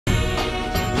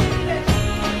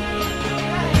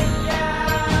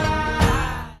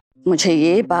मुझे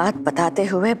ये बात बताते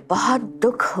हुए बहुत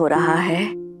दुख हो रहा है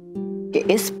कि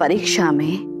इस परीक्षा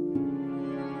में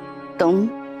तुम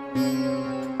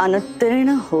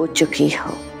अनुत्तीर्ण हो चुकी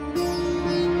हो।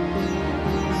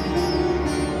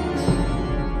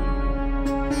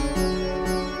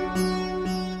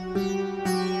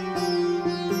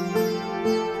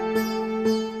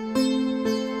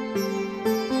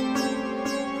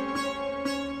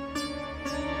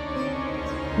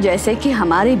 जैसे कि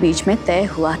हमारे बीच में तय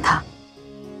हुआ था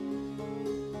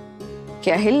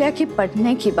कि अहिल्या की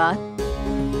पढ़ने की बात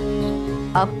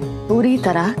अब पूरी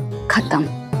तरह खत्म।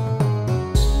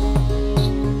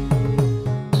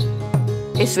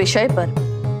 इस विषय पर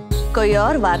कोई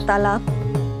और वार्तालाप,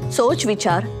 सोच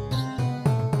विचार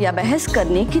या बहस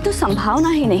करने की तो संभावना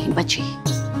ही नहीं बची।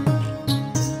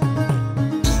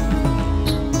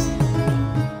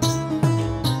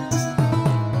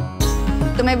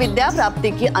 तुम्हें विद्या प्राप्ति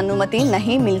की अनुमति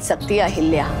नहीं मिल सकती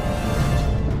अहिल्या।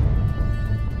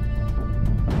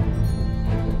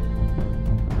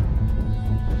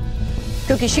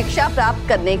 क्योंकि शिक्षा प्राप्त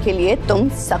करने के लिए तुम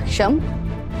सक्षम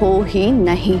हो ही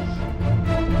नहीं।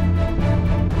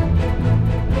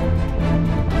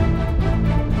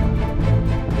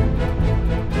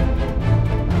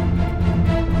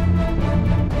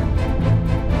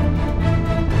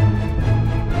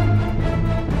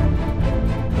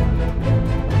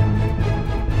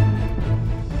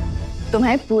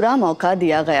 तुम्हें पूरा मौका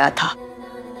दिया गया था,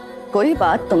 कोई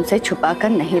बात तुमसे छुपा कर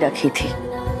नहीं रखी थी।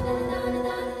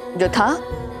 जो था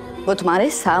वो तुम्हारे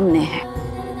सामने है।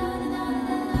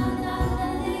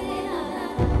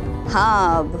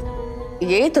 हाँ, अब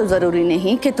ये तो जरूरी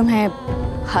नहीं कि तुम्हें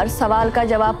हर सवाल का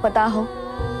जवाब पता हो।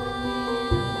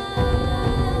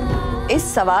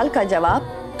 इस सवाल का जवाब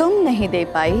तुम नहीं दे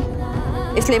पाई,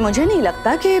 इसलिए मुझे नहीं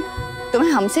लगता कि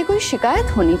तुम्हें हमसे कोई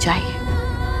शिकायत होनी चाहिए।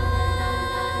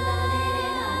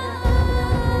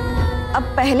 अब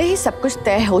पहले ही सब कुछ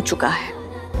तय हो चुका है,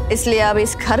 इसलिए अब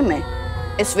इस घर में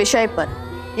इस विषय पर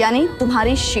यानी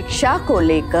तुम्हारी शिक्षा को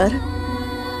लेकर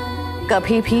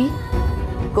कभी भी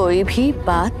कोई भी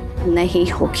बात नहीं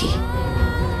होगी।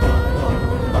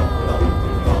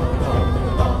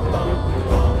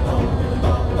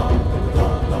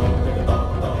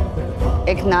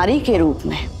 एक नारी के रूप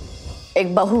में,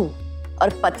 एक बहू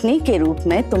और पत्नी के रूप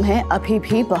में तुम्हें अभी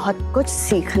भी बहुत कुछ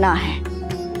सीखना है।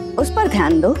 उस पर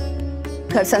ध्यान दो,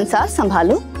 घर संसार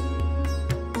संभालो,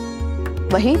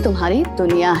 वही तुम्हारी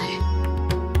दुनिया है।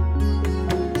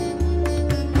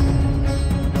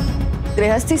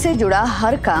 गृहस्थी से जुड़ा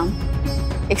हर काम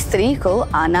एक स्त्री को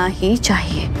आना ही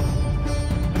चाहिए,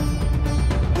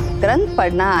 ग्रंथ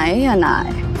पढ़ना आए या ना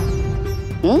आए।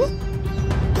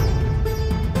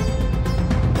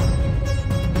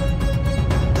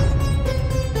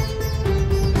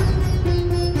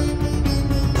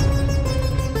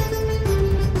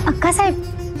 अक्का साहब,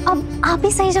 अब आप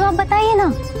ही सही जवाब बताइए ना।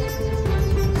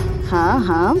 हाँ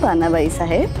हाँ बाना बाई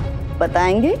साहेब,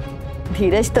 बताएंगे,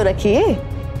 धीरज तो रखिए।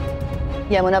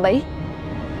 यमुना बाई,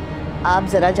 आप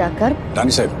जरा जाकर।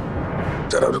 रानी साहब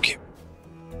जरा रुकिए।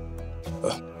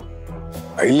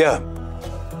 अहिल्या,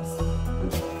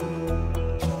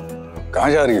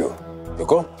 कहाँ जा रही हो?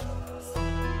 रुको।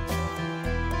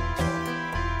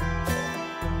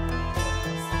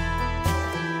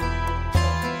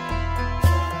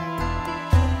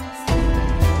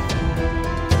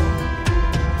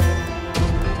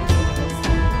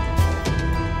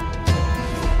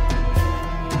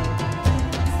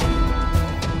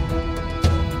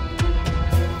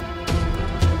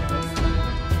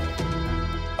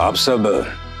 आप सब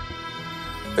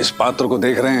इस पात्र को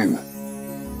देख रहे हैं,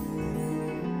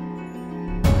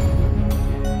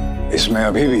 इसमें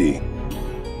अभी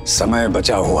भी समय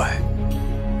बचा हुआ है।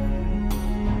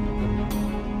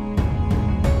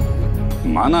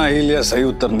 माना अहिल्या सही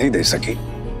उत्तर नहीं दे सकी,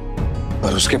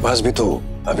 पर उसके पास भी तो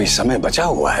अभी समय बचा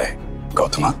हुआ है।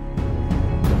 गौतमा,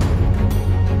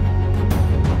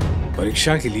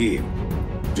 परीक्षा के लिए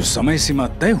जो समय सीमा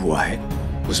तय हुआ है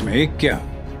उसमें एक क्या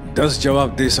 10 जवाब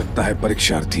दे सकता है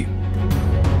परीक्षार्थी।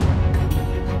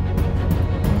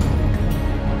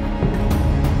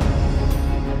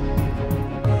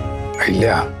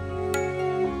 अहिल्या,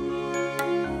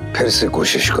 फिर से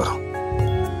कोशिश करो,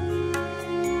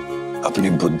 अपनी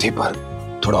बुद्धि पर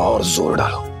थोड़ा और जोर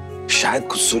डालो, शायद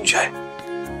कुछ सूझ जाए।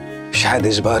 शायद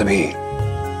इस बार भी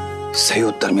सही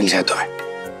उत्तर मिल जाए तुम्हें।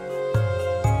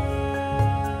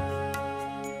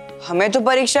 हमें तो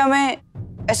परीक्षा में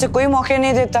ऐसे कोई मौके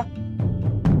नहीं देता।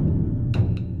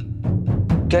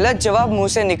 गलत जवाब मुंह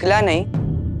से निकला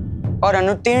नहीं और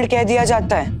अनुत्तीर्ण कह दिया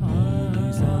जाता है।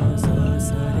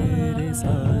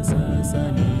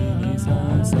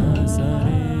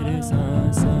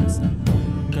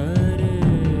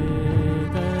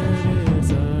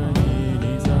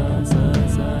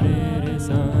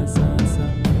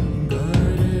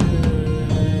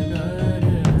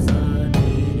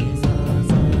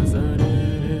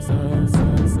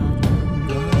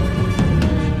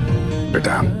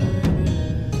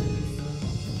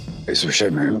 इस विषय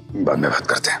में बाद में बात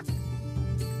करते हैं।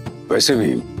 वैसे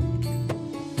भी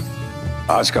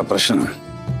आज का प्रश्न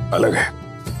अलग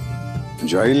है।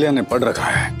 जो अहिल्या ने पढ़ रखा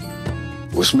है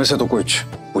उसमें से तो कुछ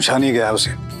पूछा नहीं गया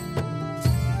उसे,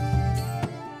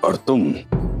 और तुम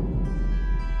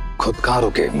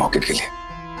खुदकारों के मौके के लिए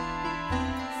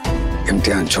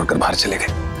इम्तिहान छोड़कर बाहर चले गए।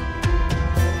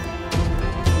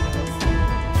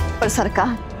 पर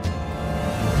सरकार,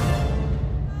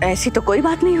 ऐसी तो कोई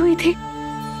बात नहीं हुई थी,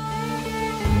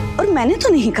 और मैंने तो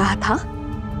नहीं कहा था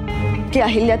कि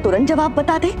अहिल्या तुरंत जवाब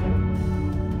बता दे।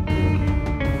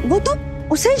 वो तो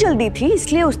उसे जल्दी थी,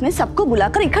 इसलिए उसने सबको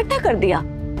बुलाकर इकट्ठा कर दिया।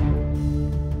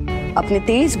 अपनी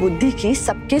तेज बुद्धि की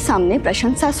सबके सामने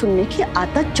प्रशंसा सुनने की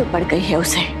आदत जो पड़ गई है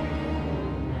उसे।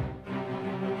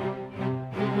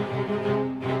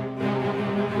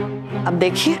 अब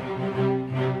देखिए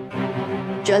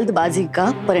जल्दबाजी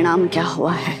का परिणाम क्या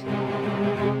हुआ है।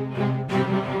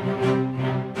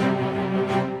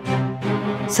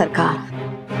 सरकार,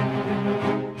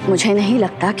 मुझे नहीं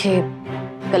लगता कि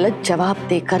गलत जवाब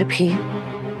देकर भी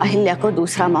अहिल्या को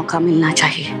दूसरा मौका मिलना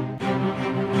चाहिए।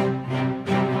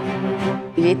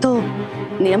 ये तो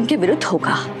नियम के विरुद्ध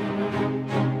होगा।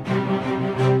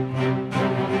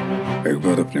 एक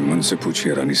बार अपने मन से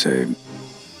पूछिए रानी साहब,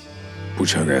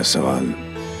 पूछा गया सवाल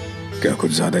क्या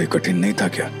कुछ ज्यादा ही कठिन नहीं था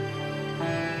क्या?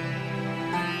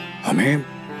 हमें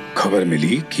खबर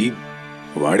मिली कि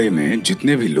वाड़े में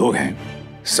जितने भी लोग हैं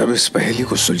सब इस पहेली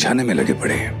को सुलझाने में लगे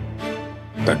पड़े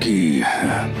हैं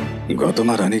ताकि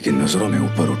गौतमा रानी की नजरों में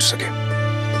ऊपर उठ सके,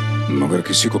 मगर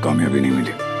किसी को कामयाबी नहीं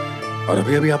मिली। और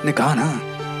अभी अभी आपने कहा ना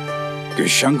कि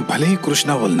शंख भले ही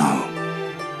कृष्णावल ना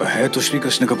हो, है तो श्री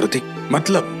कृष्ण का प्रतीक।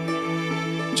 मतलब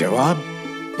जवाब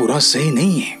पूरा सही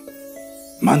नहीं है,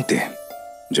 मानते हैं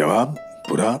जवाब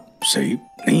पूरा सही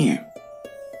नहीं है।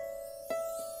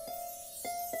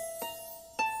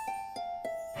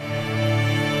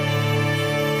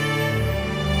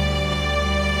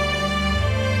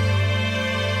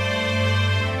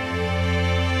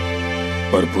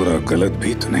 पर पूरा गलत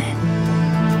भी तो नहीं।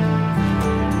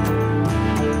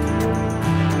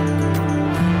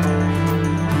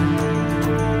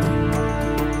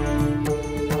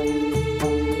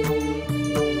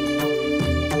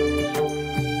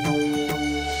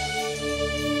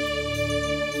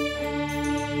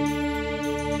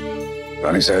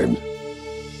 रानी साहब,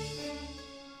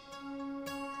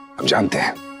 हम जानते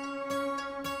हैं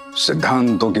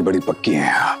सिद्धांतों की बड़ी पक्की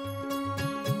हैं आप।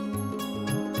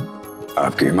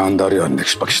 आपकी ईमानदारी और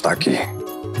निष्पक्षता की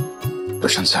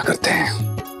प्रशंसा करते हैं,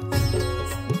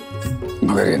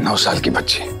 मगर ये 9 साल की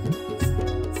बच्ची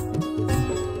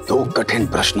 2 कठिन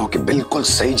प्रश्नों के बिल्कुल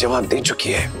सही जवाब दे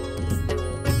चुकी है।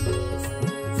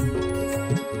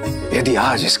 यदि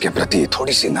आज इसके प्रति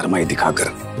थोड़ी सी नरमाई दिखाकर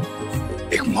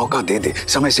एक मौका दे दे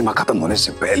समय सीमा खत्म होने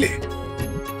से पहले,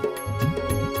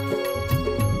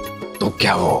 तो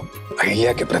क्या वो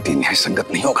अहिल्या के प्रति न्याय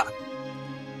संगत नहीं होगा?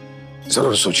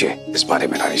 जरूर सोचिए इस बारे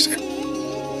में रानी से।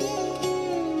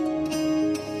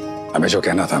 हमें जो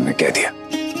कहना था हमने कह दिया,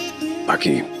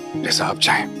 बाकी जैसा आप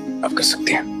चाहें आप कर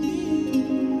सकती हैं।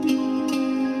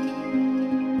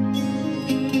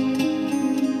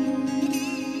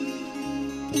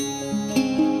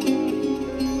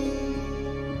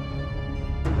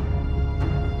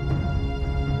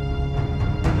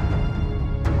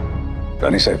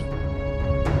 रानी साहब,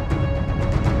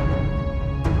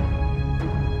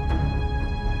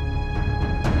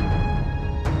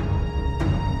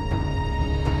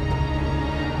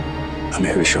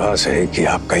 हमें विश्वास है कि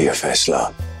आपका यह फैसला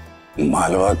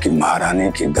मालवा की महारानी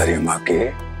की गरिमा के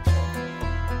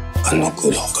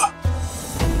अनुकूल होगा।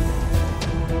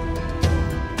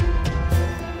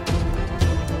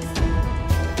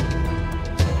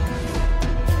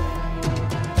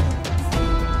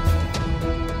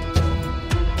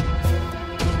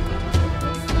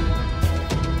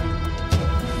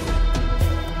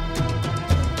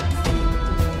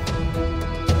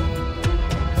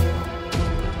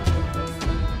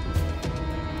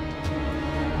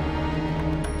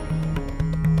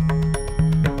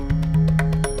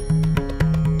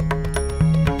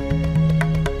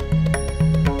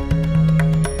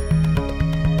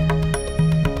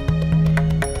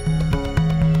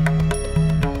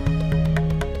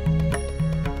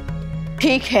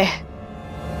 ठीक है,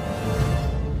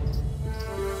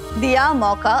 दिया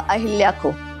मौका अहिल्या को।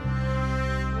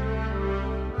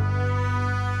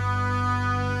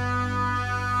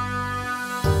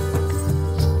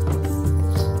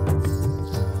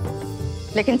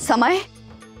 लेकिन समय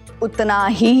उतना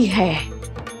ही है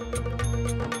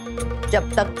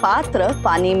जब तक पात्र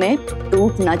पानी में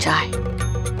डूब न जाए।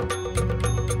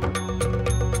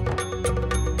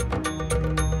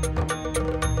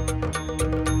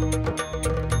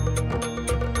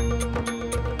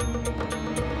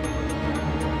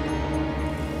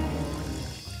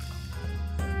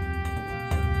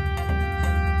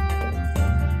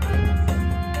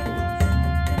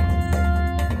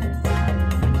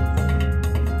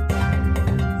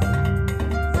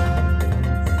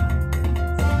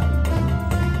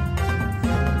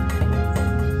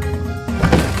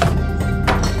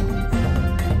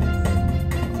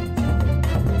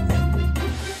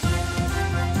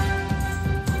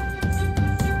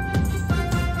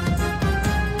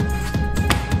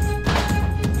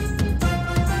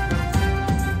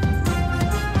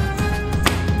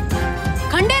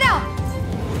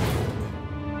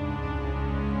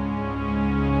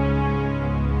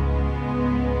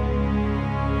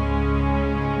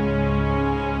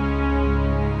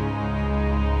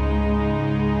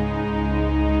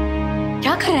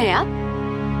 कर रहे हैं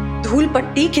आप? धूल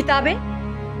पट्टी किताबें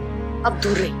अब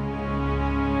दूर रही।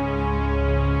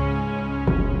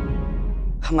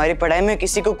 हमारी पढ़ाई में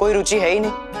किसी को कोई रुचि है ही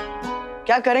नहीं,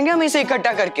 क्या करेंगे हम इसे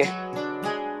इकट्ठा करके?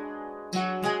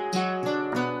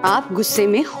 आप गुस्से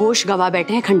में होश गवा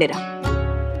बैठे हैं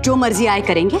खंडेरा। जो मर्जी आए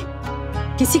करेंगे,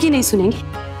 किसी की नहीं सुनेंगे।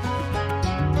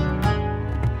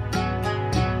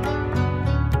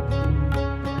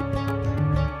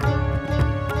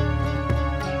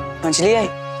 मंजली आई,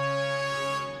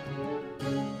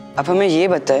 अब हमें ये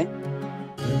बताए,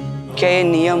 क्या ये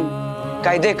नियम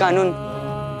कायदे कानून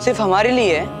सिर्फ हमारे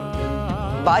लिए है?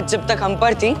 बात जब तक हम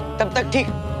पर थी तब तक ठीक,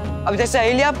 अब जैसे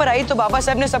अहिल्या पर आई तो बाबा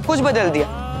साहब ने सब कुछ बदल दिया।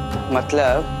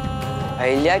 मतलब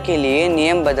अहिल्या के लिए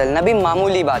नियम बदलना भी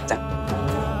मामूली बात है,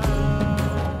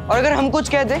 और अगर हम कुछ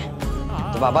कहते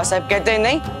तो बाबा साहब कहते हैं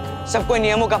नहीं, सबको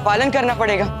नियमों का पालन करना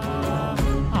पड़ेगा।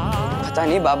 पता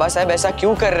नहीं बाबा साहब ऐसा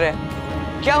क्यों कर रहे हैं,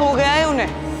 क्या हो गया है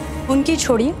उन्हें? उनकी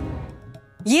छोड़िए,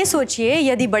 ये सोचिए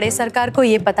यदि बड़े सरकार को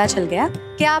ये पता चल गया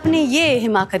कि आपने ये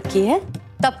हिमाकत की है,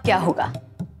 तब क्या होगा?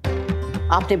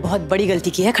 आपने बहुत बड़ी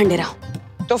गलती की है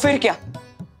खंडेराव। तो फिर क्या?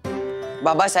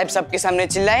 बाबा साहब सबके सामने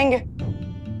चिल्लाएंगे,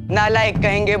 नालायक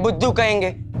कहेंगे, बुद्धू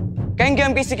कहेंगे, कहेंगे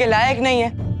हम किसी के लायक नहीं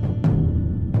है।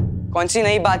 कौन सी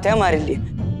नई बात है हमारे लिए?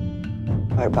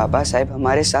 और बाबा साहब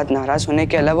हमारे साथ नाराज होने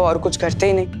के अलावा और कुछ करते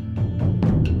ही नहीं।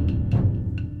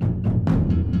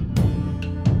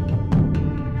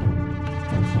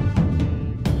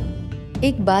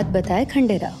 एक बात बताए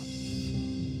खंडेराव,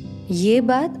 ये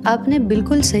बात आपने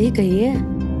बिल्कुल सही कही है।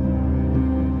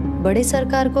 बड़े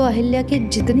सरकार को अहिल्या की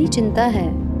जितनी चिंता है,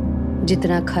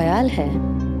 जितना ख्याल है,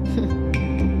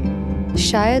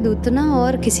 शायद उतना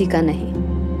और किसी का नहीं।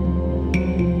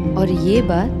 और ये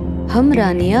बात हम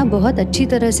रानियां बहुत अच्छी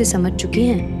तरह से समझ चुकी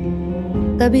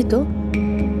हैं, तभी तो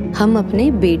हम अपने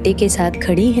बेटे के साथ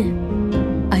खड़ी हैं,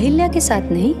 अहिल्या के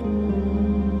साथ नहीं।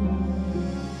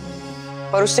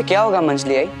 पर उससे क्या होगा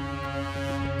मंजली आई?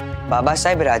 बाबा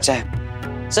साहब राजा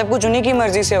है, सब कुछ उन्हीं की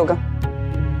मर्जी से होगा।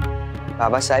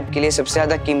 बाबा साहब के लिए सबसे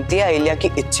ज्यादा कीमती है अहिल्या की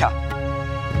इच्छा,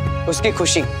 उसकी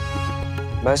खुशी।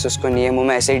 बस उसको नियमों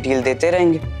में ऐसे ही ढील देते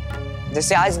रहेंगे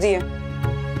जैसे आज दी है,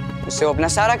 उससे वो अपना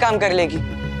सारा काम कर लेगी।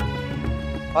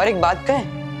 और एक बात कहें,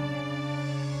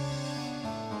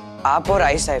 आप और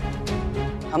आई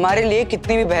साहब हमारे लिए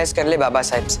कितनी भी बहस कर ले बाबा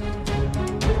साहब से,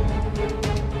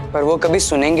 पर वो कभी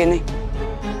सुनेंगे नहीं,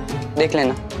 देख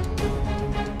लेना।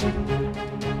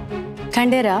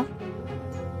 खंडेराव,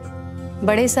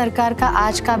 बड़े सरकार का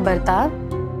आज का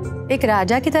बर्ताव एक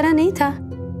राजा की तरह नहीं था।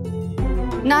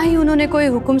 ना ही उन्होंने कोई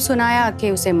हुक्म सुनाया कि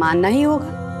उसे मानना ही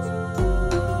होगा।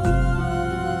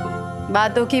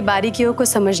 बातों की बारीकियों को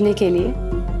समझने के लिए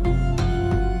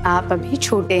आप अभी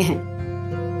छोटे हैं,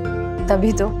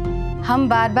 तभी तो हम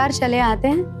बार बार चले आते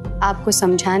हैं आपको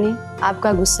समझाने,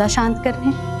 आपका गुस्सा शांत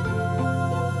करने।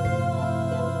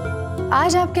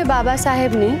 आज आपके बाबा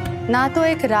साहेब ने ना तो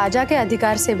एक राजा के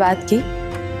अधिकार से बात की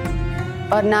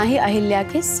और ना ही अहिल्या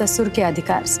के ससुर के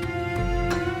अधिकार से।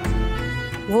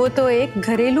 वो तो एक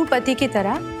घरेलू पति की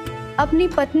तरह अपनी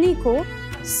पत्नी को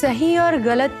सही और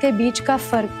गलत के बीच का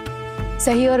फर्क,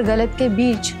 सही और गलत के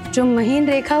बीच जो महीन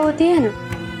रेखा होती है ना,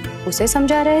 उसे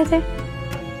समझा रहे थे।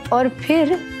 और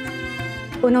फिर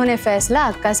उन्होंने फैसला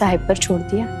अक्का साहिब पर छोड़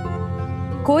दिया,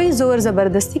 कोई जोर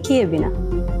जबरदस्ती किए बिना।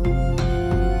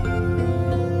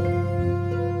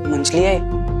 मंजली आई,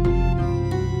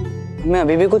 हमें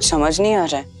अभी भी कुछ समझ नहीं आ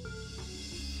रहा है।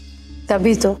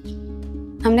 तभी तो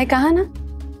हमने कहा ना,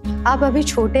 आप अभी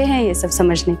छोटे हैं ये सब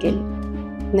समझने के लिए,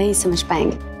 नहीं समझ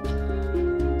पाएंगे।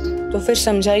 तो फिर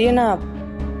समझाइए ना आप।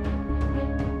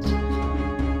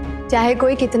 चाहे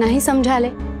कोई कितना ही समझा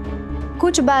ले,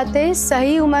 कुछ बातें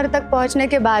सही उम्र तक पहुंचने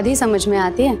के बाद ही समझ में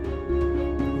आती हैं,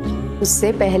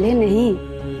 उससे पहले नहीं।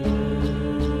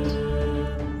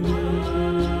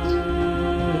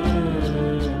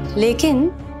 लेकिन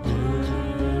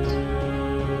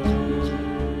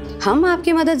हम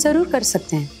आपकी मदद जरूर कर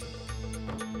सकते हैं।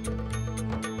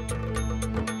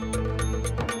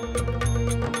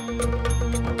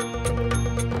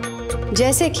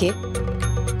 जैसे कि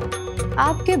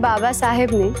आपके बाबा साहेब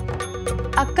ने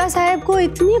अक्का साहेब को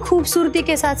इतनी खूबसूरती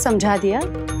के साथ समझा दिया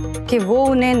कि वो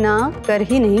उन्हें ना कर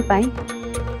ही नहीं पाई।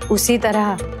 उसी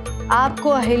तरह आपको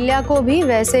अहिल्या को भी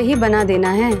वैसे ही बना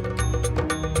देना है।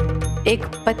 एक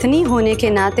पत्नी होने के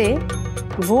नाते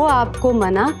वो आपको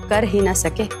मना कर ही ना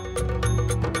सके।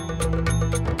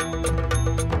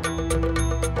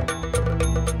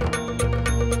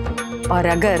 और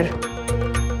अगर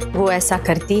वो ऐसा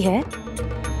करती है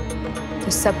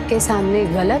तो सबके सामने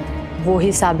गलत वो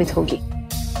ही साबित होगी।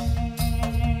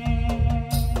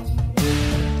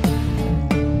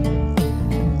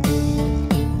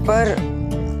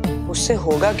 पर उससे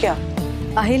होगा क्या?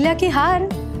 अहिल्या की हार,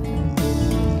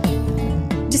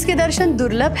 जिसके दर्शन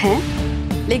दुर्लभ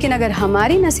हैं, लेकिन अगर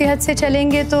हमारी नसीहत से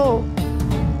चलेंगे तो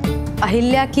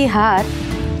अहिल्या की हार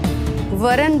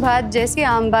वरण भात जैसी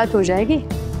आम बात हो जाएगी।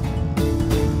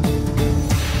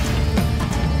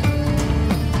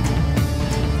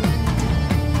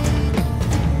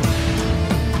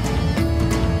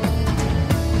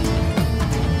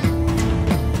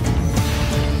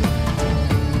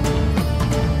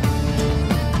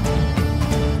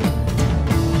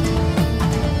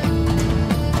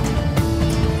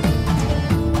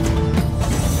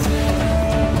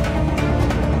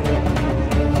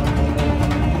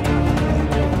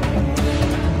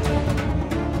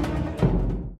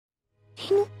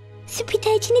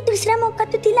 पिताजी ने दूसरा मौका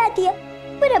तो दिला दिया,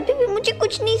 पर अभी भी मुझे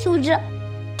कुछ नहीं सूझ रहा।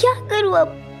 क्या करूं अब?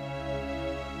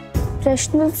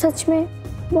 प्रश्न सच में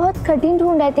बहुत कठिन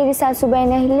ढूंढा है तेरी सासूबाई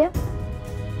ने अहिल्या।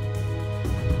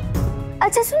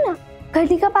 अच्छा सुना,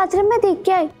 घड़ी का पात्र मैं देख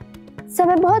के आई,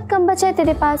 समय बहुत कम बचा है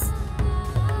तेरे पास।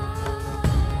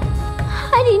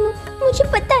 हाँ रीनू, मुझे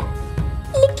पता है,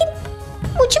 लेकिन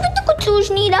मुझे भी तो कुछ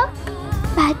सूझ नहीं रहा।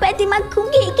 बार बार दिमाग घूम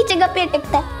के एक ही जगह पे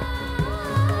अटकता है।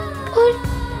 और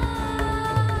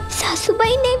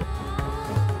सासूबाई ने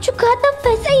जो कहा था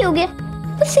वैसा ही हो गया।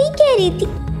 वो सही कह रही थी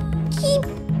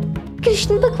कि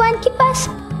कृष्ण भगवान के पास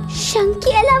शंख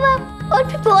के अलावा और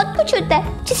भी बहुत कुछ होता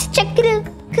है, जैसे चक्र,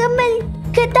 कमल,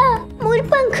 गदा,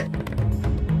 मोरपंख।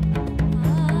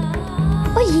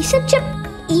 और ये सब जब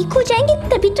एक हो जाएंगे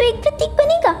तभी तो एक प्रतीक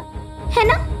बनेगा, है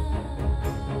ना?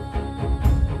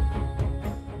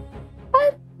 और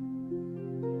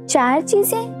चार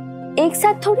चीजें एक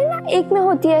साथ थोड़ी ना एक में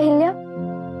होती है अहिल्या।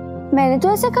 मैंने तो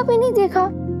ऐसा कभी नहीं देखा।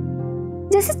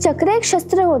 जैसे चक्र एक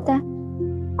शस्त्र होता है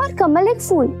और कमल एक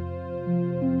फूल,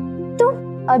 तो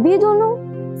अभी दोनों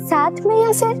साथ में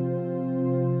या फिर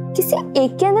किसी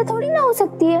एक के अंदर थोड़ी ना हो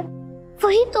सकती है।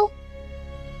 वही तो।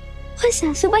 और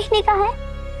सासूबाई ने कहा है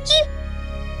कि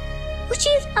वो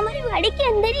चीज हमारे वाड़े के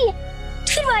अंदर ही है,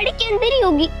 तो फिर वाड़े के अंदर ही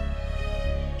होगी।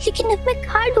 लेकिन अब मैं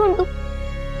कहाँ ढूंढूं?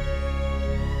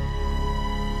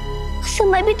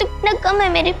 समय भी तो इतना कम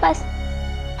है मेरे पास,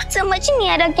 समझ ही नहीं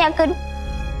आ रहा क्या करूं।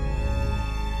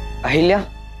 अहिल्या,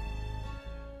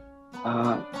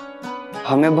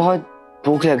 हमें बहुत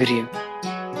भूख लग रही है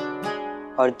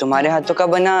और तुम्हारे हाथों का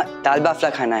बना दाल बाफला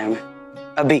खाना है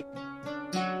हमें अभी।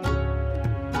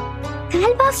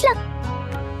 दाल बाफला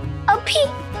अभी?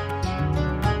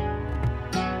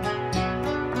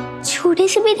 छोटे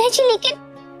से पिताजी, लेकिन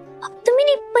अब तो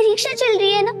मेरी परीक्षा चल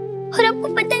रही है ना, और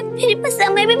आपको पता है मेरे पास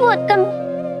समय भी बहुत कम।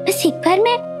 बस एक बार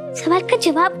मैं सवाल का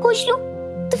जवाब खोज लूं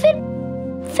तो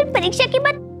फिर परीक्षा के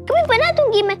बाद कभी बना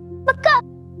दूंगी मैं, पक्का।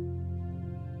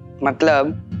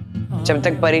 मतलब जब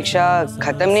तक परीक्षा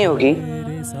खत्म नहीं होगी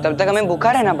तब तक हमें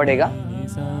भूखा रहना पड़ेगा?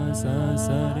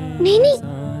 नहीं,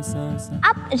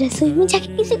 आप रसोई में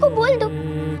जाके किसी को बोल दो,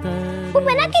 वो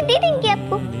बना के दे देंगे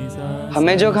आपको।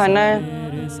 हमें जो खाना है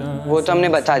वो तो हमने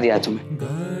बता दिया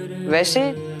तुम्हें।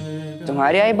 वैसे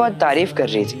तुम्हारी आई बहुत तारीफ कर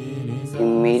रही थी कि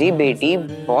मेरी बेटी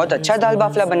बहुत अच्छा दाल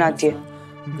बाफला बनाती है,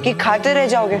 कि खाते रह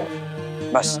जाओगे।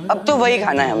 बस अब तो वही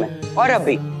खाना है हमें, और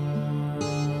अभी।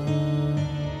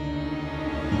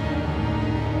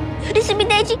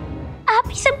 पिताजी, आप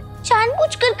ये सब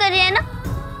जानबूझकर कर रहे हैं ना,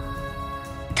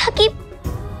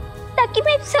 ताकि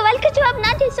मैं सवाल का जवाब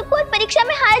ना दे सकूं और परीक्षा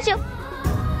में हार जाऊं।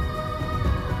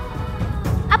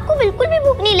 आपको बिल्कुल भी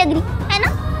भूख नहीं लग रही है ना?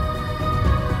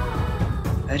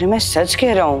 अरे मैं सच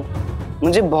कह रहा हूँ,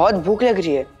 मुझे बहुत भूख लग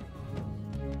रही है।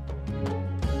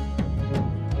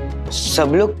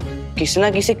 सब लोग किसी ना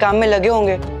किसी काम में लगे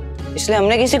होंगे, इसलिए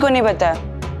हमने किसी को नहीं बताया।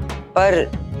 पर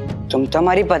तुम तो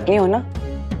हमारी पत्नी हो ना,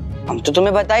 हम तो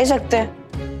तुम्हें बता ही सकते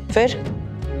हैं। फिर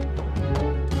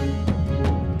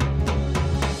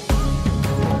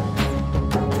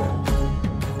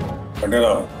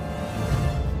पंडित,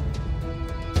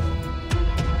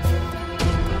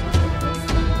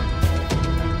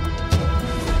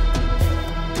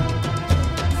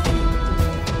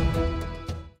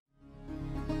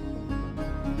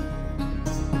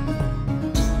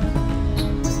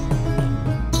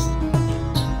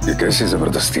 ये कैसी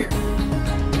जबरदस्ती है?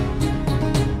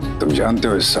 तुम जानते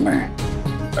हो इस समय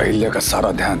अहिल्या का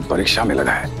सारा ध्यान परीक्षा में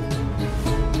लगा है।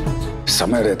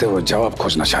 समय रहते वो जवाब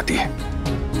खोजना चाहती है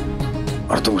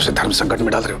और तुम उसे धर्म संकट में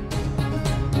डाल रहे हो।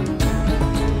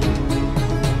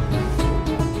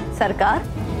 सरकार,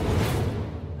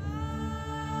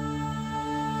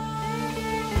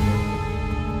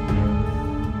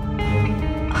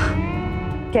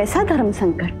 कैसा धर्म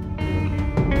संकट?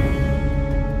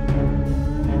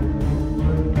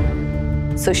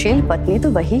 सुशील पत्नी तो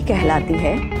वही कहलाती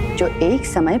है जो एक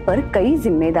समय पर कई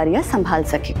जिम्मेदारियां संभाल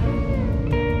सके।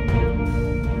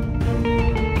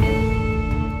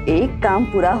 एक काम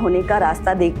पूरा होने का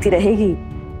रास्ता देखती रहेगी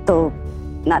तो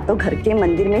ना तो घर के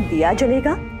मंदिर में दिया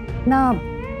जलेगा, ना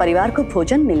परिवार को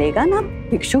भोजन मिलेगा, ना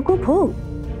भिक्षु को भोग।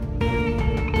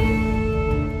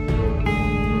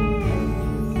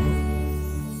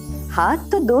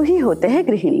 हाथ तो दो ही होते हैं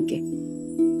गृहिणी के,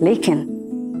 लेकिन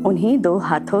उन्हीं दो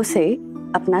हाथों से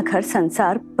अपना घर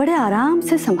संसार बड़े आराम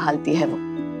से संभालती है वो।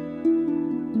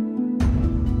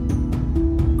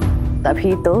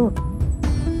 तभी तो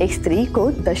एक स्त्री को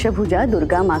दशभुजा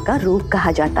दुर्गा माँ का रूप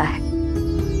कहा जाता है।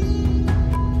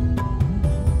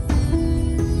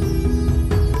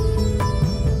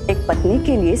 एक पत्नी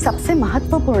के लिए सबसे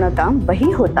महत्वपूर्ण काम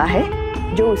वही होता है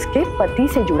जो उसके पति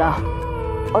से जुड़ा हो,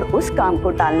 और उस काम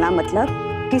को टालना मतलब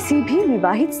किसी भी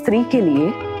विवाहित स्त्री के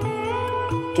लिए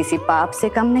किसी पाप से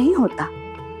कम नहीं होता।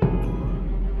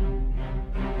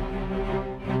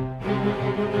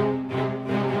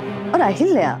 और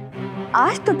अहिल्या,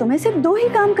 आज तो तुम्हें सिर्फ दो ही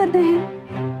काम करने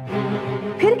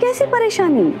हैं, फिर कैसी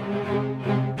परेशानी?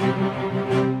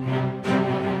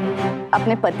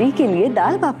 अपने पति के लिए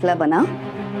दाल बाफला बनाओ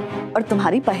और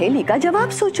तुम्हारी पहेली का जवाब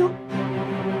सोचो।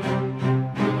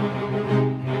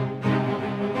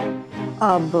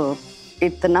 अब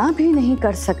इतना भी नहीं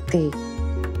कर सकती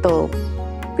तो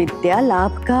विद्या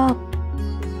लाभ का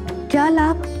क्या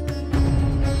लाभ?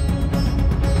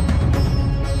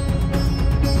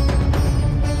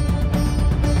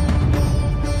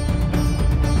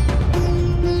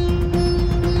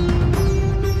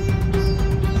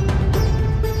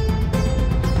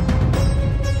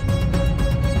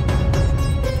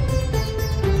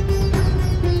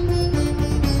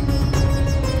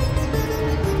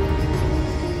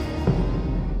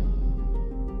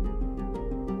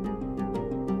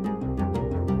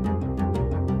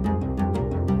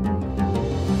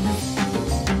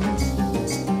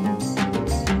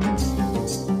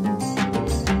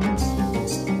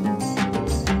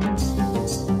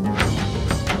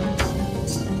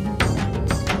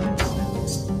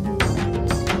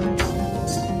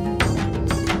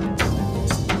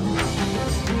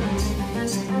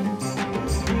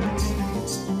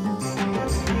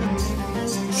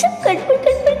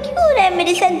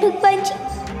 मेरे साथ भगवान जी,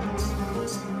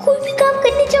 कोई भी काम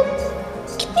करने जाओ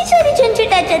कितनी सारी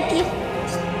झंझट आ जाती है।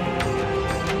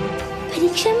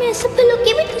 परीक्षा में असफल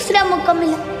होके भी दूसरा मौका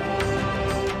मिला,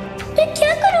 मैं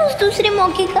क्या करूं उस दूसरे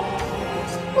मौके का?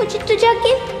 मुझे तो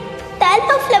जाके दाल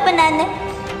बाफला बनाना है।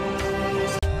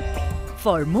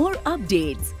 For more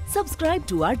updates, subscribe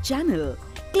to our channel,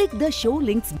 click the show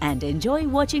links and enjoy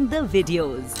watching the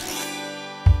videos.